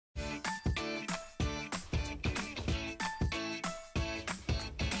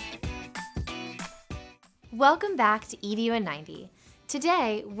Welcome back to EDU and 90.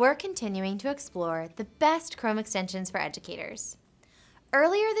 Today, we're continuing to explore the best Chrome extensions for educators.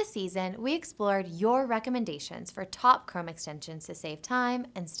 Earlier this season, we explored your recommendations for top Chrome extensions to save time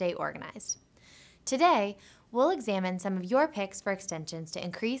and stay organized. Today, we'll examine some of your picks for extensions to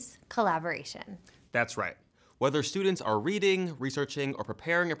increase collaboration. That's right. Whether students are reading, researching, or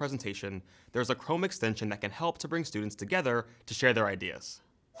preparing a presentation, there's a Chrome extension that can help to bring students together to share their ideas.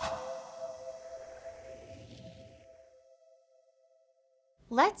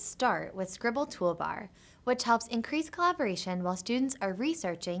 Let's start with Scribble Toolbar, which helps increase collaboration while students are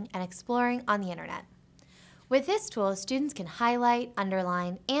researching and exploring on the internet. With this tool, students can highlight,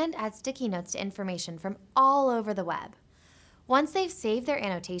 underline, and add sticky notes to information from all over the web. Once they've saved their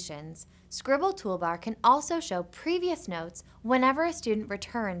annotations, Scribble Toolbar can also show previous notes whenever a student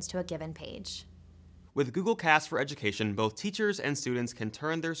returns to a given page. With Google Cast for Education, both teachers and students can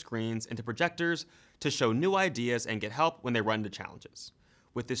turn their screens into projectors to show new ideas and get help when they run into challenges.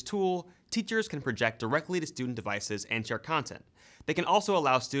 With this tool, teachers can project directly to student devices and share content. They can also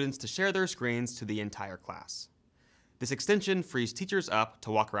allow students to share their screens to the entire class. This extension frees teachers up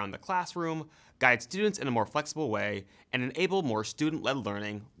to walk around the classroom, guide students in a more flexible way, and enable more student-led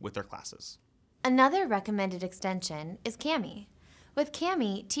learning with their classes. Another recommended extension is Kami. With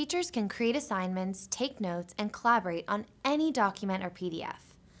Kami, teachers can create assignments, take notes, and collaborate on any document or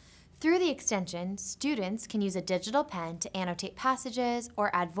PDF. Through the extension, students can use a digital pen to annotate passages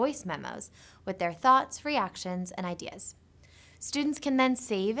or add voice memos with their thoughts, reactions, and ideas. Students can then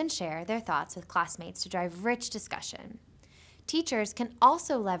save and share their thoughts with classmates to drive rich discussion. Teachers can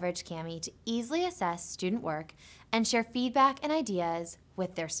also leverage Kami to easily assess student work and share feedback and ideas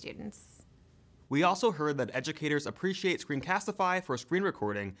with their students. We also heard that educators appreciate Screencastify for screen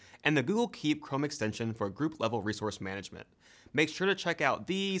recording and the Google Keep Chrome extension for group-level resource management. Make sure to check out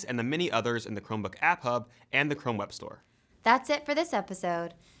these and the many others in the Chromebook App Hub and the Chrome Web Store. That's it for this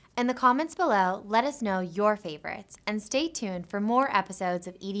episode. In the comments below, let us know your favorites, and stay tuned for more episodes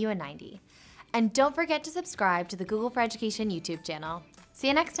of EDU and 90. And don't forget to subscribe to the Google for Education YouTube channel. See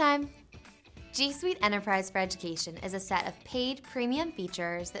you next time! G Suite Enterprise for Education is a set of paid premium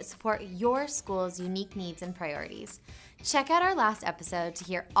features that support your school's unique needs and priorities. Check out our last episode to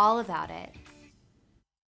hear all about it.